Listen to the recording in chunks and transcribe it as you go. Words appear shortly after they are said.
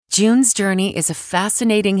June's Journey is a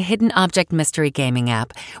fascinating hidden object mystery gaming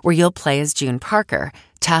app where you'll play as June Parker,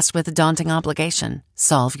 tasked with a daunting obligation: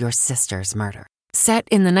 solve your sister's murder. Set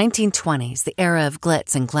in the 1920s, the era of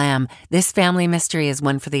glitz and glam, this family mystery is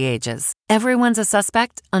one for the ages. Everyone's a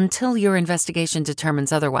suspect until your investigation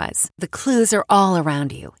determines otherwise. The clues are all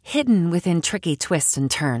around you, hidden within tricky twists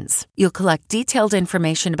and turns. You'll collect detailed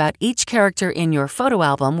information about each character in your photo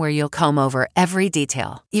album where you'll comb over every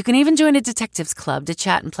detail. You can even join a detectives club to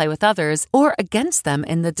chat and play with others or against them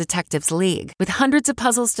in the Detectives League. With hundreds of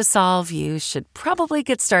puzzles to solve, you should probably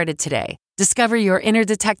get started today. Discover your inner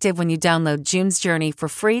detective when you download June's Journey for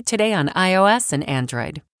free today on iOS and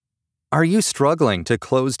Android. Are you struggling to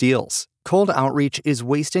close deals? Cold outreach is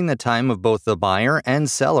wasting the time of both the buyer and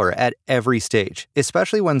seller at every stage,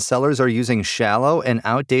 especially when sellers are using shallow and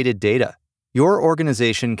outdated data. Your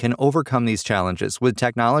organization can overcome these challenges with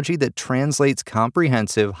technology that translates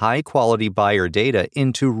comprehensive, high-quality buyer data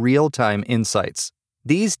into real-time insights.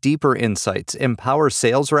 These deeper insights empower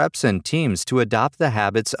sales reps and teams to adopt the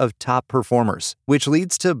habits of top performers, which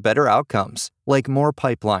leads to better outcomes, like more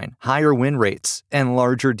pipeline, higher win rates, and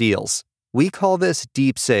larger deals. We call this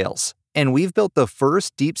deep sales, and we've built the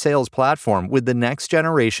first deep sales platform with the next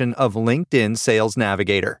generation of LinkedIn Sales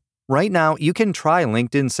Navigator. Right now, you can try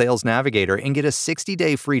LinkedIn Sales Navigator and get a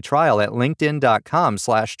 60-day free trial at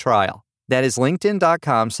linkedin.com/trial. That is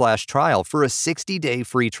linkedin.com/trial for a 60-day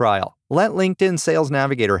free trial. Let LinkedIn Sales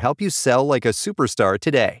Navigator help you sell like a superstar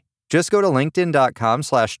today. Just go to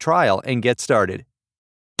linkedin.com/trial and get started.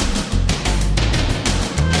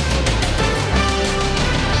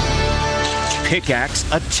 Pickaxe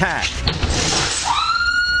attack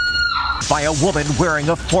by a woman wearing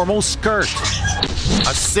a formal skirt.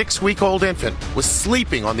 A 6-week-old infant was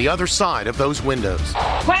sleeping on the other side of those windows.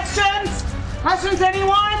 Questions? Questions,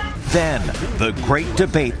 anyone? Then, the great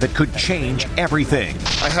debate that could change everything.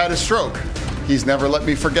 I had a stroke. He's never let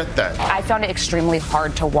me forget that. I found it extremely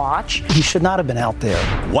hard to watch. He should not have been out there.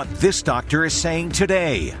 What this doctor is saying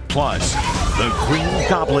today. Plus, the Green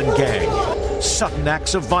Goblin Gang. Sudden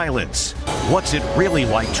acts of violence. What's it really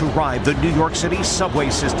like to ride the New York City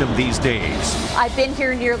subway system these days? I've been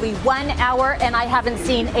here nearly 1 hour and I haven't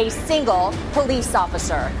seen a single police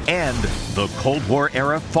officer. And the Cold War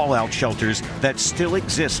era fallout shelters that still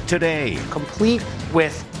exist today. Complete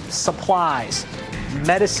with supplies,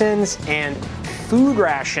 medicines, and food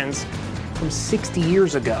rations from 60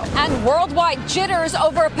 years ago. And worldwide jitters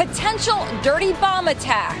over a potential dirty bomb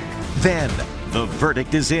attack. Then the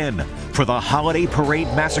verdict is in for the holiday parade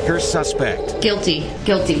massacre suspect. Guilty,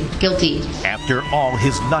 guilty, guilty. After all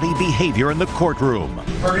his nutty behavior in the courtroom.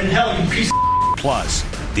 Burn in hell, you piece of... Plus,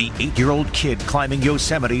 the 8-year-old kid climbing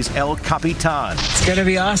Yosemite's El Capitan. It's gonna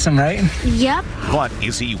be awesome, right? Yep. But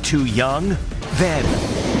is he too young? Then,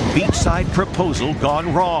 beachside proposal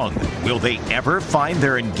gone wrong. Will they ever find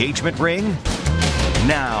their engagement ring?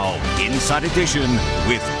 Now, Inside Edition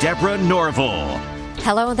with Deborah Norville.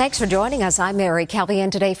 Hello and thanks for joining us. I'm Mary Kelby,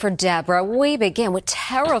 and today for Deborah, we begin with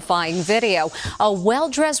terrifying video. A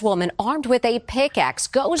well-dressed woman armed with a pickaxe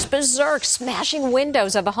goes berserk, smashing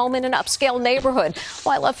windows of a home in an upscale neighborhood,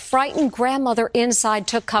 while a frightened grandmother inside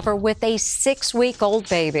took cover with a 6-week-old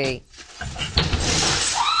baby.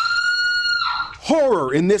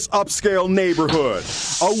 Horror in this upscale neighborhood.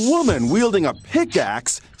 A woman wielding a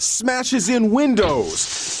pickaxe smashes in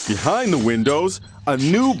windows. Behind the windows, a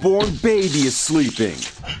newborn baby is sleeping.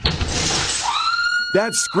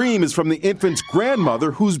 That scream is from the infant's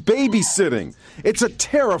grandmother who's babysitting. It's a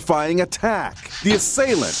terrifying attack. The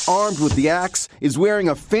assailant, armed with the axe, is wearing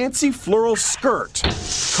a fancy floral skirt.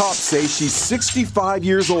 Cops say she's 65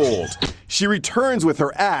 years old. She returns with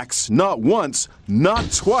her axe not once,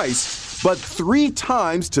 not twice, but 3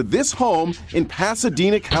 times to this home in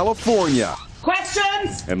Pasadena, California.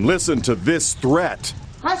 Questions? And listen to this threat.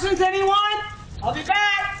 Questions, anyone? I'll be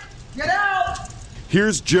back. Get out.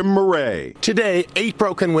 Here's Jim Murray. Today, 8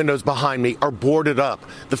 broken windows behind me are boarded up.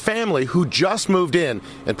 The family who just moved in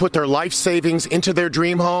and put their life savings into their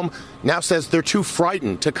dream home now says they're too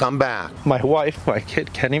frightened to come back. My wife, my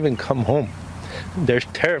kid can't even come home. They're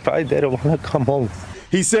terrified. They don't want to come home.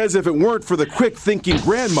 He says if it weren't for the quick-thinking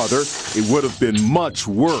grandmother, it would have been much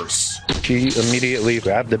worse. She immediately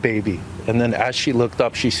grabbed the baby, and then as she looked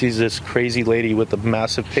up, she sees this crazy lady with a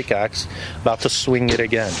massive pickaxe about to swing it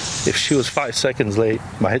again. If she was 5 seconds late,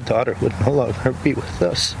 my daughter would no longer be with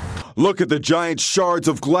us. Look at the giant shards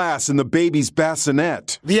of glass in the baby's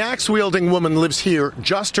bassinet. The axe-wielding woman lives here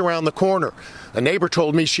just around the corner. A neighbor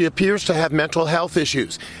told me she appears to have mental health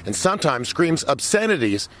issues and sometimes screams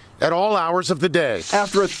obscenities at all hours of the day.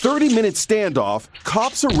 After a 30-minute standoff,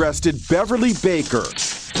 cops arrested Beverly Baker.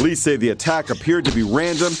 Police say the attack appeared to be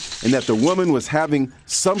random and that the woman was having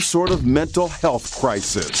some sort of mental health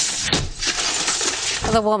crisis.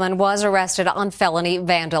 The woman was arrested on felony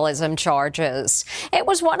vandalism charges. It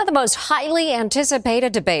was one of the most highly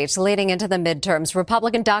anticipated debates leading into the midterms.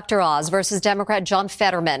 Republican Dr. Oz versus Democrat John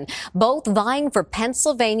Fetterman, both vying for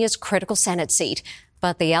Pennsylvania's critical Senate seat.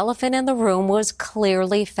 But the elephant in the room was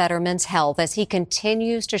clearly Fetterman's health as he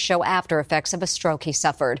continues to show after effects of a stroke he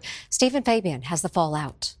suffered. Stephen Fabian has the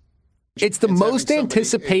fallout. It's the most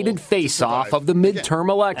anticipated face-off of the midterm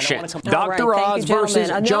election. Dr. Oz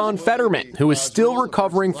versus John Fetterman, who is still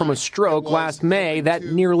recovering from a stroke last May that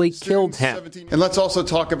nearly killed him. And let's also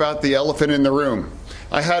talk about the elephant in the room.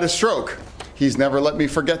 I had a stroke. He's never let me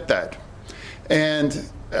forget that.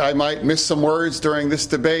 And I might miss some words during this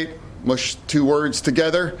debate, mush two words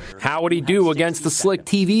together. How would he do against the slick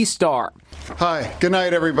TV star? Hi, good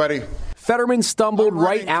night, everybody. Fetterman stumbled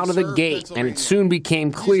right out of the gate, and it soon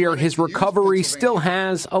became clear his recovery still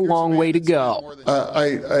has a long way to go.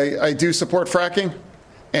 I do support fracking,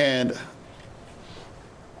 and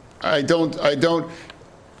I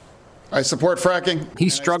support fracking. He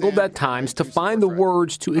struggled at times to find the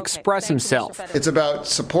words to express himself. It's about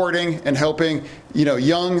supporting and helping,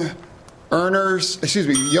 young earners,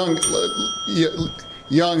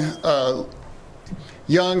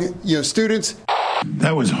 young students.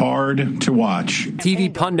 That was hard to watch.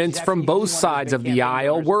 TV pundits from both sides of the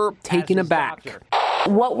aisle were taken aback.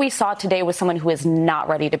 What we saw today was someone who is not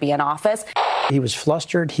ready to be in office. He was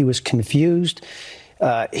flustered. He was confused.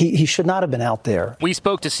 He should not have been out there. We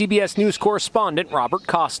spoke to CBS News correspondent Robert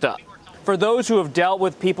Costa. For those who have dealt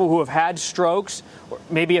with people who have had strokes,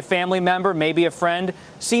 maybe a family member, maybe a friend,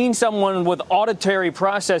 seeing someone with auditory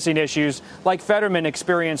processing issues like Fetterman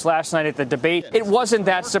experienced last night at the debate, it wasn't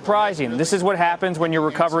that surprising. This is what happens when you're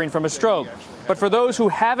recovering from a stroke. But for those who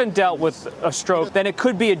haven't dealt with a stroke, then it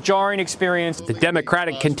could be a jarring experience. The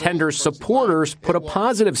Democratic contender's supporters put a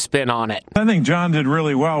positive spin on it. I think John did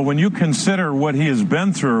really well when you consider what he has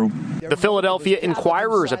been through. The Philadelphia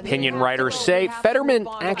Inquirer's opinion writers say Fetterman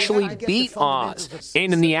actually beat Oz.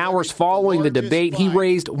 And in the hours following the debate, he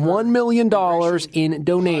raised $1 million in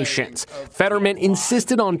donations. Fetterman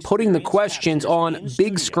insisted on putting the questions on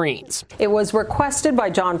big screens. It was requested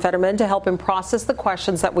by John Fetterman to help him process the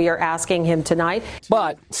questions that we are asking him tonight.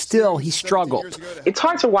 But still, he struggled. It's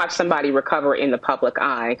hard to watch somebody recover in the public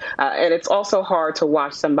eye, and it's also hard to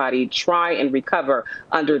watch somebody try and recover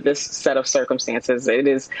under this set of circumstances. It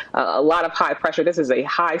is a lot of high pressure. This is a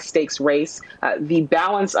high-stakes race. The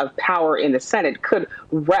balance of power in the Senate could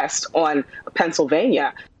rest on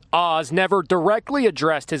Pennsylvania. Oz never directly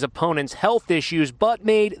addressed his opponent's health issues, but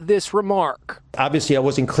made this remark. Obviously, I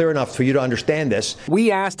wasn't clear enough for you to understand this.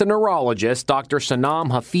 We asked a neurologist, Dr.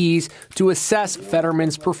 Sanam Hafiz, to assess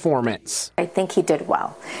Fetterman's performance. I think he did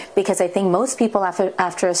well, because I think most people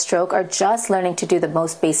after a stroke are just learning to do the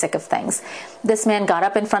most basic of things. This man got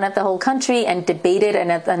up in front of the whole country and debated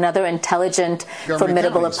another intelligent,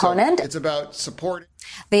 formidable opponent. So it's about support.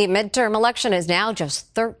 The midterm election is now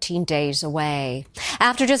just 13 days away.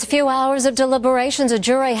 After just a few hours of deliberations, a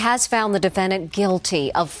jury has found the defendant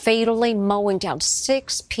guilty of fatally mowing down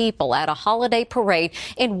 6 people at a holiday parade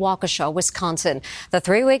in Waukesha, Wisconsin. The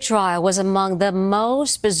 3-week trial was among the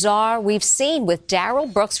most bizarre we've seen, with Darrell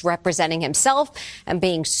Brooks representing himself and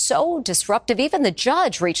being so disruptive, even the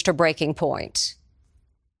judge reached a breaking point.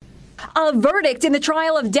 A verdict in the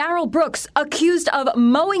trial of Darrell Brooks, accused of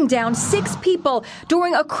mowing down 6 people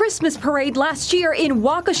during a Christmas parade last year in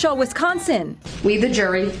Waukesha, Wisconsin. We, the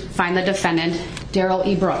jury, find the defendant, Darrell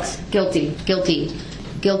E. Brooks, guilty, guilty,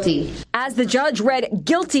 guilty. As the judge read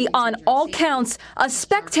guilty on all counts, a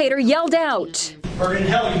spectator yelled out, "Burn in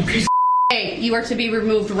hell, you piece of Hey, you are to be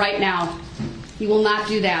removed right now. You will not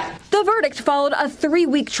do that." The verdict followed a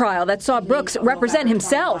 3-week trial that saw Brooks represent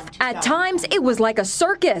himself. At times, it was like a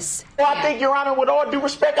circus. Well, I think, Your Honor, with all due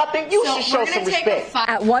respect, I think you should show some respect.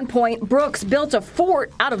 At one point, Brooks built a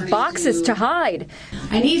fort out of boxes to hide.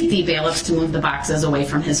 I need the bailiffs to move the boxes away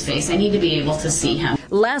from his face. I need to be able to see him.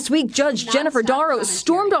 Last week, Judge Jennifer Darrow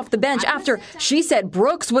stormed off the bench after she said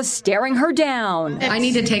Brooks was staring her down. I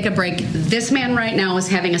need to take a break. This man right now is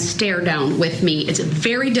having a stare down with me. It's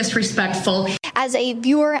very disrespectful. As a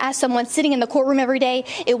viewer, as someone sitting in the courtroom every day,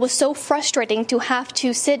 it was so frustrating to have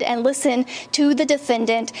to sit and listen to the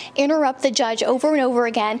defendant interrupt the judge over and over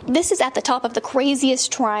again. This is at the top of the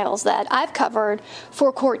craziest trials that I've covered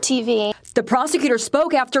for Court TV. The prosecutor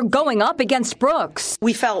spoke after going up against Brooks.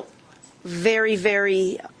 We felt very,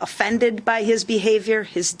 very offended by his behavior,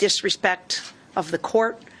 his disrespect of the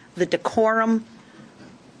court, the decorum,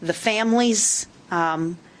 the families,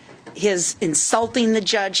 his insulting the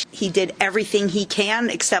judge. He did everything he can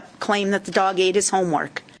except claim that the dog ate his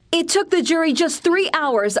homework. It took the jury just 3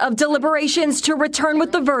 hours of deliberations to return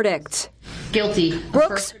with the verdict. Guilty.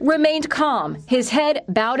 Brooks remained calm, his head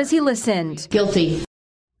bowed as he listened. Guilty.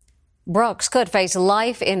 Brooks could face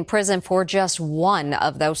life in prison for just one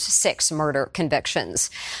of those 6 murder convictions.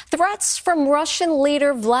 Threats from Russian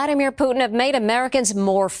leader Vladimir Putin have made Americans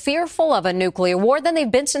more fearful of a nuclear war than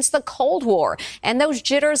they've been since the Cold War. And those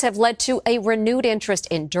jitters have led to a renewed interest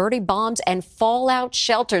in dirty bombs and fallout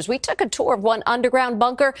shelters. We took a tour of one underground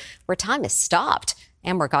bunker where time has stopped.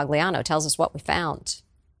 Amber Gagliano tells us what we found.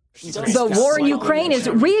 The war in Ukraine is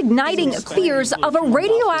reigniting fears of a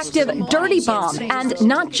radioactive dirty bomb, and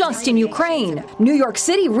not just in Ukraine. New York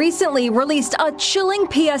City recently released a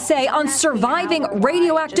chilling PSA on surviving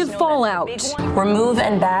radioactive fallout. Remove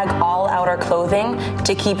and bag all outer clothing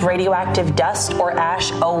to keep radioactive dust or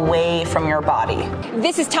ash away from your body.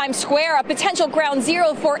 This is Times Square, a potential ground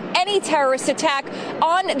zero for any terrorist attack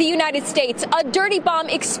on the United States. A dirty bomb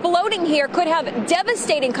exploding here could have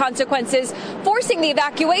devastating consequences, forcing the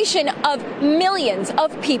evacuation of millions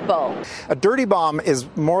of people. A dirty bomb is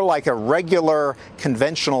more like a regular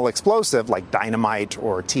conventional explosive like dynamite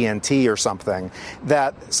or TNT or something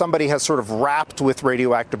that somebody has sort of wrapped with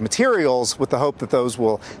radioactive materials with the hope that those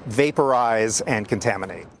will vaporize and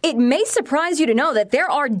contaminate. It may surprise you to know that there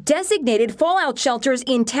are designated fallout shelters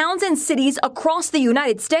in towns and cities across the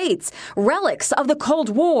United States, relics of the Cold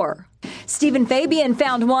War. Stephen Fabian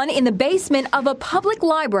found one in the basement of a public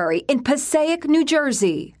library in Passaic, New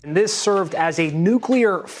Jersey. And this served as a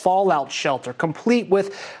nuclear fallout shelter, complete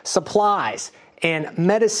with supplies and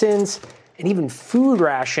medicines and even food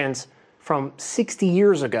rations from 60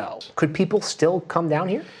 years ago. Could people still come down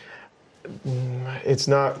here? It's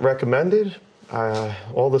not recommended.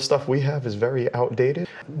 All the stuff we have is very outdated.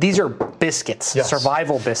 These are biscuits, yes.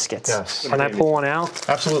 Survival biscuits. Yes. Can I pull one out?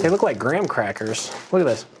 Absolutely. They look like graham crackers. Look at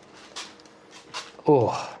this.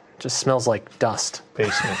 Oh, just smells like dust.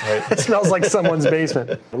 Basement, right? It smells like someone's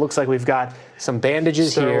basement. It looks like we've got some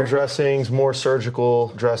bandages here. Dressings, more surgical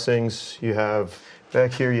dressings. You have,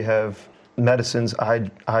 back here you have medicines,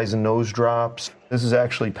 eyes and nose drops. This is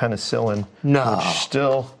actually penicillin. No. Which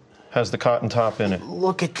still has the cotton top in it.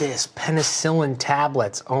 Look at this, penicillin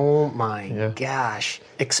tablets. Oh my gosh.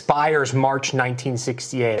 Expires March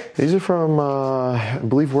 1968. These are from, I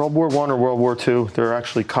believe, World War I or World War II. They're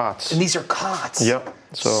actually cots. And these are cots? Yep.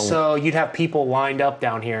 So you'd have people lined up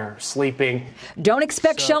down here, sleeping. Don't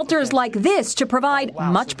expect shelters like this to provide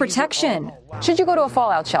much protection. Should you go to a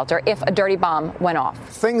fallout shelter if a dirty bomb went off?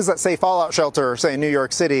 Things that say fallout shelter, say in New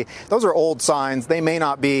York City, those are old signs. They may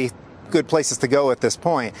not be good places to go at this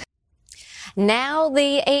point. Now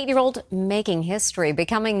the 8-year-old making history,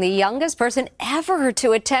 becoming the youngest person ever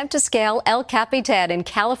to attempt to scale El Capitan in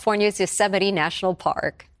California's Yosemite National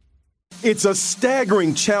Park. It's a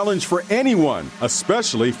staggering challenge for anyone,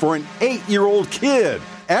 especially for an 8-year-old kid.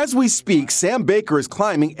 As we speak, Sam Baker is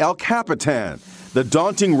climbing El Capitan, the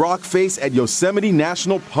daunting rock face at Yosemite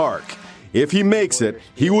National Park. If he makes it,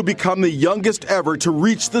 he will become the youngest ever to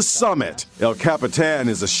reach the summit. El Capitan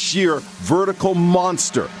is a sheer vertical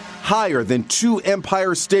monster, higher than 2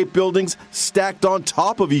 Empire State Buildings stacked on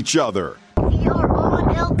top of each other. We are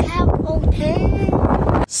on El Capitan.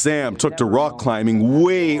 Sam took to rock climbing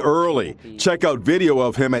way early. Check out video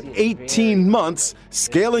of him at 18 months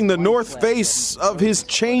scaling the north face of his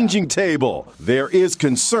changing table. There is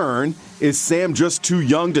concern. Is Sam just too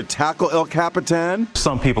young to tackle El Capitan?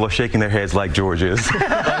 Some people are shaking their heads like George is.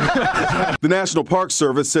 The National Park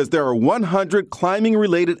Service says there are 100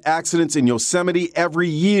 climbing-related accidents in Yosemite every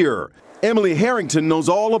year. Emily Harrington knows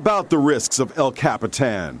all about the risks of El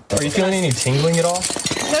Capitan. Are you feeling any tingling at all?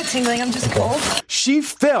 No tingling, I'm just cold. She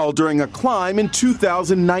fell during a climb in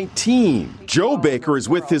 2019. Joe Baker is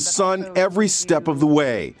with his son every step of the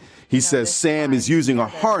way. He says Sam is using a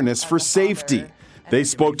harness for safety. They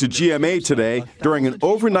spoke to GMA today during an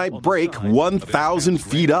overnight break 1,000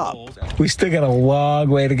 feet up. We still got a long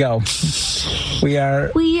way to go. We are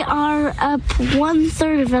up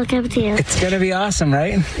 1/3 of El Capitan. It's going to be awesome,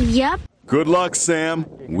 right? Yep. Good luck, Sam.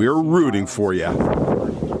 We're rooting for you.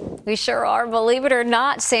 We sure are. Believe it or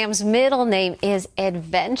not, Sam's middle name is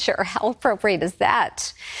Adventure. How appropriate is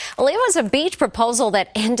that? Well, it was a beach proposal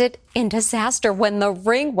that ended in disaster when the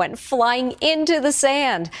ring went flying into the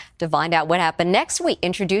sand. To find out what happened next, we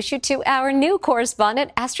introduce you to our new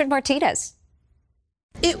correspondent, Astrid Martinez.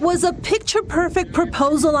 It was a picture-perfect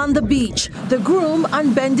proposal on the beach. The groom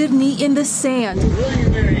on bended knee in the sand.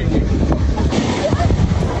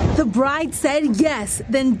 The bride said yes,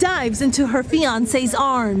 then dives into her fiancé's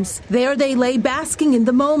arms. There they lay basking in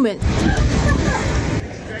the moment.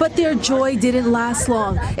 But their joy didn't last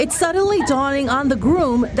long. It's suddenly dawning on the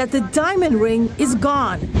groom that the diamond ring is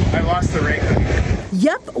gone. I lost the ring.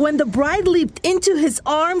 Yep, when the bride leaped into his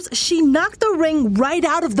arms, she knocked the ring right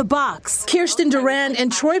out of the box. Kirsten Duran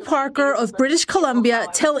and Troy Parker of British Columbia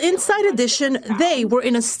tell Inside Edition they were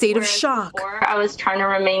in a state of shock. I was trying to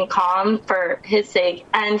remain calm for his sake,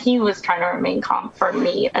 and he was trying to remain calm for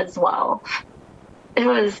me as well. It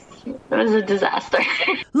was a disaster.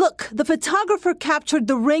 Look, the photographer captured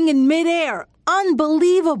the ring in midair.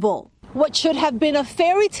 Unbelievable. What should have been a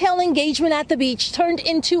fairy tale engagement at the beach turned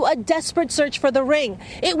into a desperate search for the ring.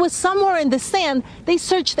 It was somewhere in the sand. They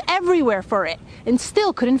searched everywhere for it and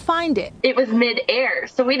still couldn't find it. It was mid-air,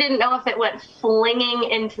 so we didn't know if it went flinging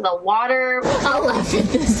into the water. I'll laugh at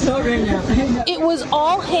this right now. It was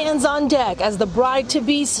all hands on deck as the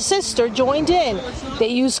bride-to-be's sister joined in. They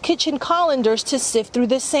used kitchen colanders to sift through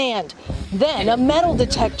the sand. Then a metal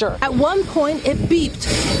detector. At one point, it beeped.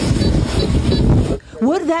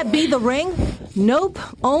 Would that be the ring? Nope,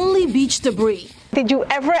 only beach debris. Did you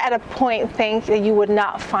ever at a point think that you would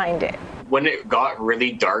not find it? When it got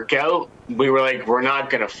really dark out, we were like, we're not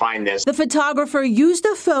going to find this. The photographer used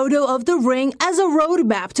a photo of the ring as a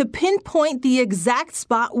roadmap to pinpoint the exact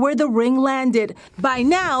spot where the ring landed. By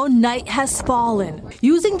now, night has fallen.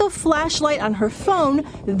 Using the flashlight on her phone,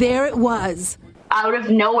 there it was. Out of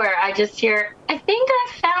nowhere, I just hear, I think I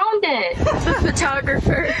found it. The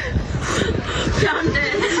photographer found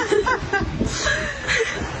it.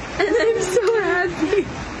 And I'm so happy.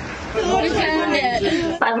 I found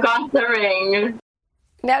it. I've got the ring.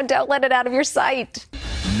 Now don't let it out of your sight.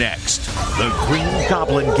 Next, the Green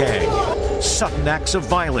Goblin Gang. Sudden acts of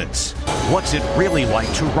violence. What's it really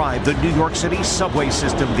like to ride the New York City subway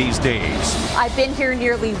system these days? I've been here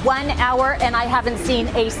nearly 1 hour and I haven't seen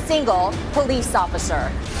a single police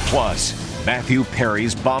officer. Plus, Matthew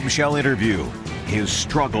Perry's bombshell interview. His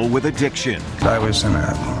struggle with addiction. I was in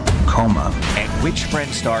a coma. And which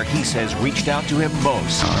friend star he says reached out to him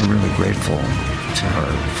most. I'm really grateful to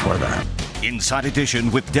her for that. Inside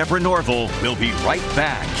Edition with Deborah Norville. We'll be right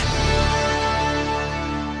back.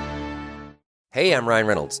 Hey, I'm Ryan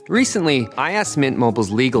Reynolds. Recently, I asked Mint Mobile's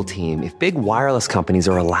legal team if big wireless companies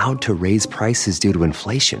are allowed to raise prices due to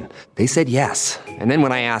inflation. They said yes. And then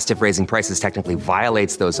when I asked if raising prices technically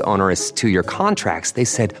violates those onerous two-year contracts, they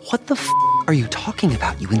said, "What the f*** are you talking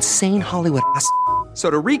about, you insane Hollywood ass?" So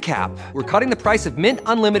to recap, we're cutting the price of Mint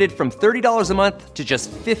Unlimited from $30 a month to just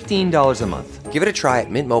 $15 a month. Give it a try at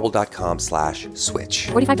mintmobile.com/switch.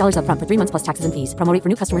 $45 up front for 3 months plus taxes and fees. Promo rate for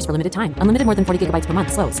new customers for limited time. Unlimited more than 40 gigabytes per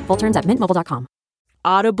month. Slows full terms at mintmobile.com.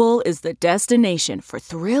 Audible is the destination for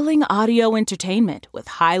thrilling audio entertainment with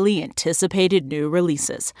highly anticipated new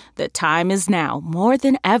releases. The time is now more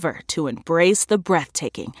than ever to embrace the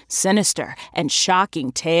breathtaking, sinister, and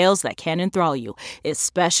shocking tales that can enthrall you,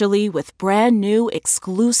 especially with brand new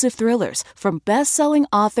exclusive thrillers from best-selling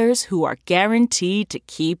authors who are guaranteed to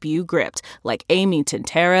keep you gripped, like Amy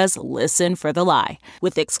Tintera's Listen for the Lie.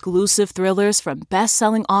 With exclusive thrillers from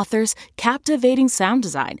best-selling authors, captivating sound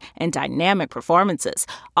design, and dynamic performances,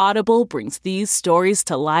 Audible brings these stories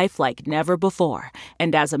to life like never before.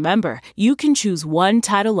 And as a member, you can choose one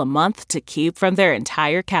title a month to keep from their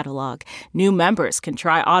entire catalog. New members can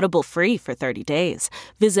try Audible free for 30 days.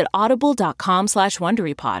 Visit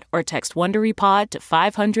audible.com/WonderyPod or text WonderyPod to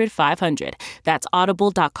 500-500. That's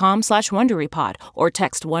audible.com/WonderyPod or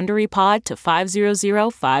text WonderyPod to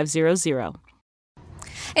 500-500.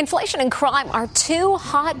 Inflation and crime are two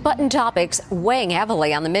hot-button topics weighing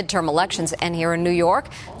heavily on the midterm elections. And here in New York,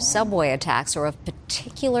 subway attacks are of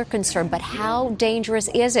particular concern. But how dangerous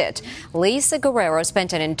is it? Lisa Guerrero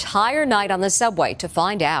spent an entire night on the subway to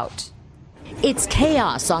find out. It's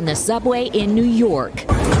chaos on the subway in New York.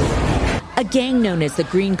 A gang known as the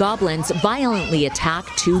Green Goblins violently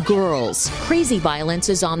attacked two girls. Crazy violence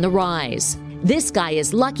is on the rise. This guy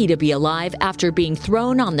is lucky to be alive after being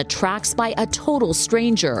thrown on the tracks by a total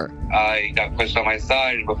stranger. I got pushed on my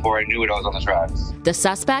side. Before I knew it, I was on the tracks. The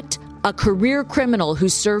suspect, a career criminal who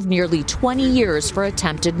served nearly 20 years for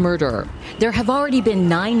attempted murder. There have already been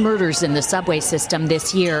 9 murders in the subway system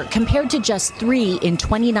this year, compared to just 3 in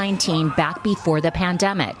 2019 back before the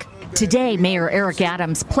pandemic. Today, Mayor Eric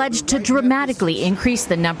Adams pledged to dramatically increase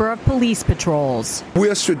the number of police patrols. We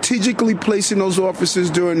are strategically placing those officers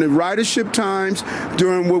during the ridership times,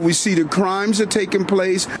 during where we see the crimes are taking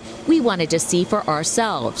place. We wanted to see for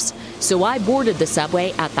ourselves, so I boarded the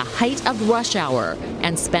subway at the height of rush hour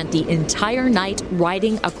and spent the entire night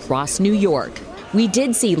riding across New York. We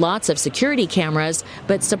did see lots of security cameras,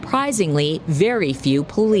 but surprisingly, very few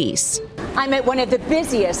police. I'm at one of the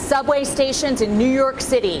busiest subway stations in New York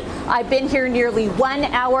City. I've been here nearly 1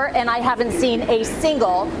 hour and I haven't seen a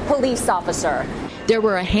single police officer. There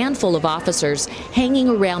were a handful of officers hanging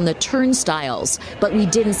around the turnstiles, but we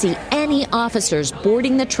didn't see any officers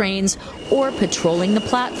boarding the trains or patrolling the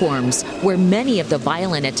platforms where many of the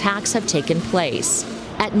violent attacks have taken place.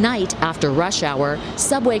 At night, after rush hour,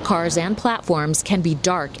 subway cars and platforms can be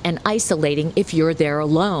dark and isolating if you're there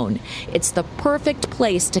alone. It's the perfect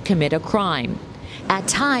place to commit a crime. At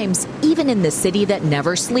times, even in the city that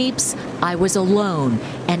never sleeps, I was alone,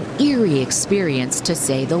 an eerie experience to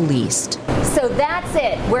say the least. So that's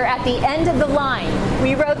it. We're at the end of the line.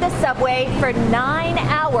 We rode the subway for 9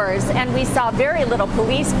 hours and we saw very little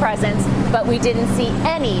police presence, but we didn't see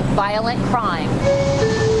any violent crime.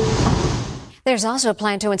 There's also a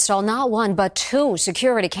plan to install not 1, but 2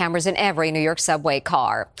 security cameras in every New York subway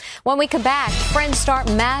car. When we come back, Friends star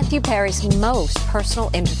Matthew Perry's most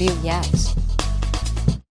personal interview yet.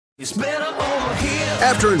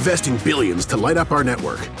 After investing billions to light up our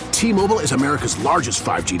network, T-Mobile is America's largest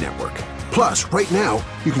 5G network. Plus, right now,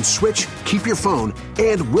 you can switch, keep your phone,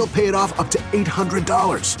 and we'll pay it off up to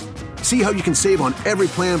 $800. See how you can save on every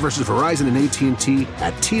plan versus Verizon and AT&T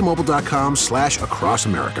at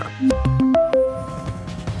T-Mobile.com/across-America.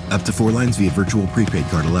 Up to 4 lines via virtual prepaid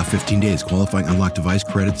card. Allow 15 days. Qualifying unlocked device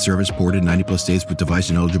credit service ported 90+ days with device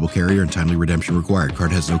and eligible carrier and timely redemption required.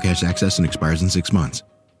 Card has no cash access and expires in 6 months.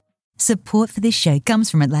 Support for this show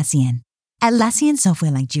comes from Atlassian. Atlassian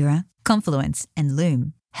software like Jira, Confluence, and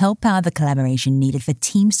Loom help power the collaboration needed for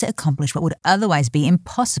teams to accomplish what would otherwise be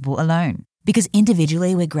impossible alone. Because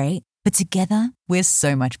individually we're great, but together we're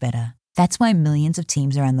so much better. That's why millions of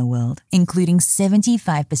teams around the world, including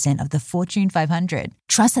 75% of the Fortune 500,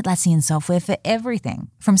 trust Atlassian software for everything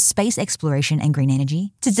from space exploration and green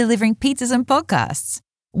energy to delivering pizzas and podcasts.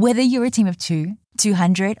 Whether you're a team of 2,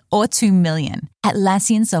 200, or 2 million,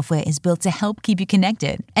 Atlassian software is built to help keep you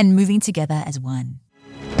connected and moving together as one.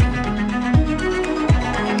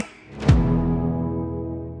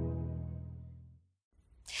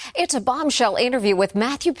 It's a bombshell interview with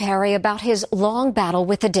Matthew Perry about his long battle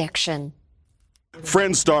with addiction.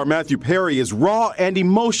 Friends star Matthew Perry is raw and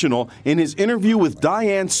emotional in his interview with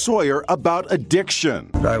Diane Sawyer about addiction.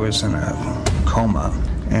 I was in a coma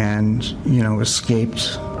and,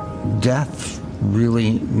 escaped death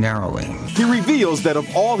really narrowly. He reveals that of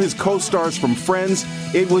all his co-stars from Friends,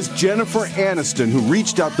 it was Jennifer Aniston who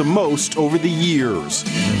reached out the most over the years.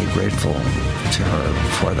 I'm really grateful to her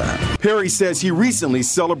for that. Perry says he recently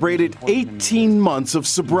celebrated 18 months of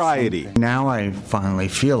sobriety. Now I finally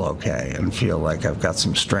feel okay and feel like I've got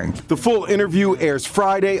some strength. The full interview airs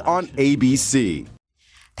Friday on ABC.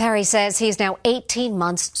 Perry says he's now 18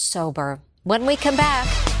 months sober. When we come back,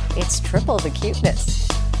 it's triple the cuteness.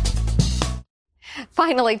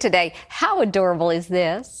 Finally today, how adorable is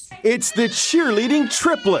this? It's the cheerleading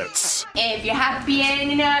triplets. If you're happy and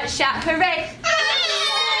you know it, shout hooray.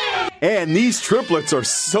 And these triplets are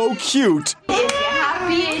so cute. If you're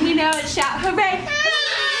happy and you know it, shout hooray.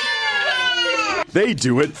 They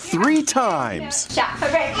do it 3 times. Shout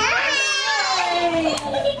hooray.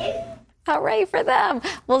 Hooray for them.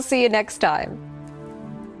 We'll see you next time.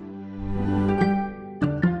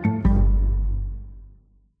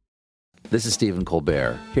 This is Stephen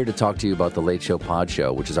Colbert, here to talk to you about The Late Show Pod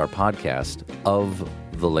Show, which is our podcast of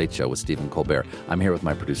The Late Show with Stephen Colbert. I'm here with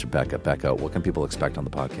my producer, Becca. Becca, what can people expect on the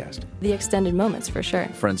podcast? The extended moments, for sure.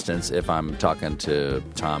 For instance, if I'm talking to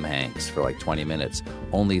Tom Hanks for like 20 minutes,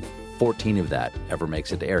 only 14 of that ever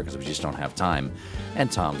makes it to air because we just don't have time. And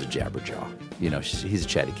Tom's a jabberjaw. He's a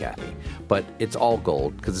chatty Cathy. But it's all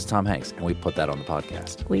gold because it's Tom Hanks, and we put that on the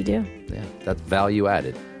podcast. We do. Yeah, that's value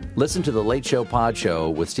added. Listen to The Late Show Pod Show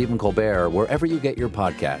with Stephen Colbert wherever you get your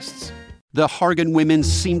podcasts. The Hargan women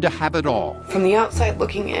seem to have it all. From the outside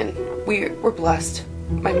looking in, we were blessed.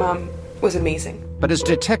 My mom was amazing. But as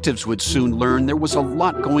detectives would soon learn, there was a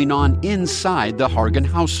lot going on inside the Hargan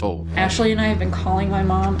household. Ashley and I have been calling my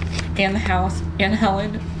mom and the house and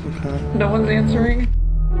Helen. Okay. No one's answering.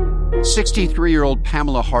 63-year-old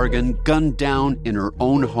Pamela Hargan gunned down in her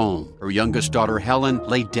own home. Her youngest daughter, Helen,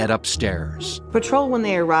 lay dead upstairs. Patrol, when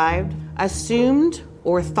they arrived, assumed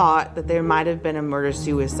or thought that there might have been a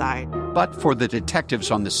murder-suicide. But for the detectives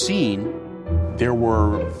on the scene, there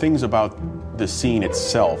were things about the scene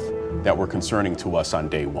itself that were concerning to us on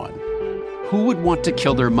day one. Who would want to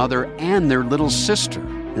kill their mother and their little sister?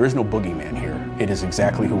 There is no boogeyman here. It is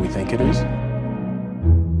exactly who we think it is.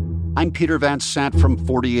 I'm Peter Van Sant from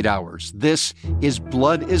 48 Hours. This is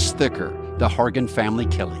Blood is Thicker, the Hargan Family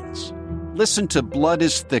Killings. Listen to Blood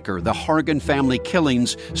is Thicker, the Hargan Family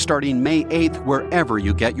Killings, starting May 8th, wherever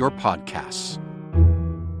you get your podcasts.